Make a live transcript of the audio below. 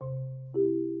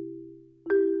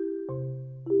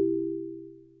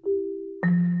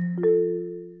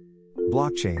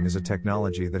Blockchain is a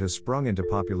technology that has sprung into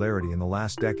popularity in the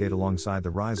last decade alongside the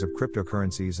rise of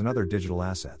cryptocurrencies and other digital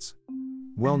assets.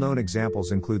 Well-known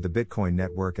examples include the Bitcoin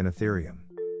network and Ethereum.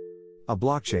 A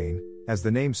blockchain, as the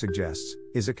name suggests,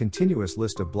 is a continuous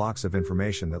list of blocks of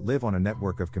information that live on a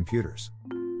network of computers.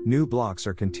 New blocks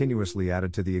are continuously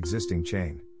added to the existing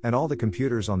chain, and all the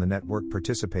computers on the network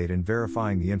participate in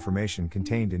verifying the information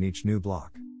contained in each new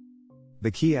block. The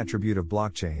key attribute of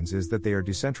blockchains is that they are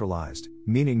decentralized,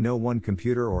 meaning no one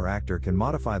computer or actor can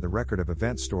modify the record of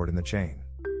events stored in the chain.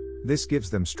 This gives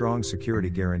them strong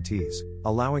security guarantees,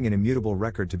 allowing an immutable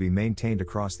record to be maintained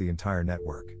across the entire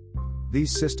network.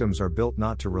 These systems are built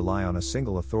not to rely on a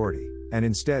single authority, and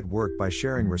instead work by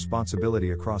sharing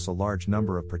responsibility across a large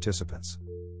number of participants.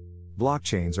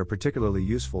 Blockchains are particularly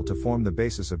useful to form the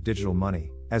basis of digital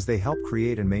money, as they help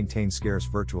create and maintain scarce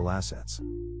virtual assets.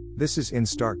 This is in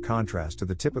stark contrast to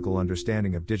the typical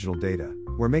understanding of digital data,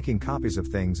 where making copies of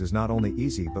things is not only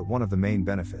easy but one of the main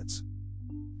benefits.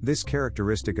 This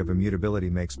characteristic of immutability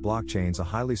makes blockchains a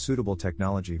highly suitable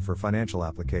technology for financial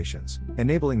applications,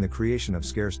 enabling the creation of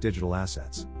scarce digital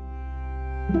assets.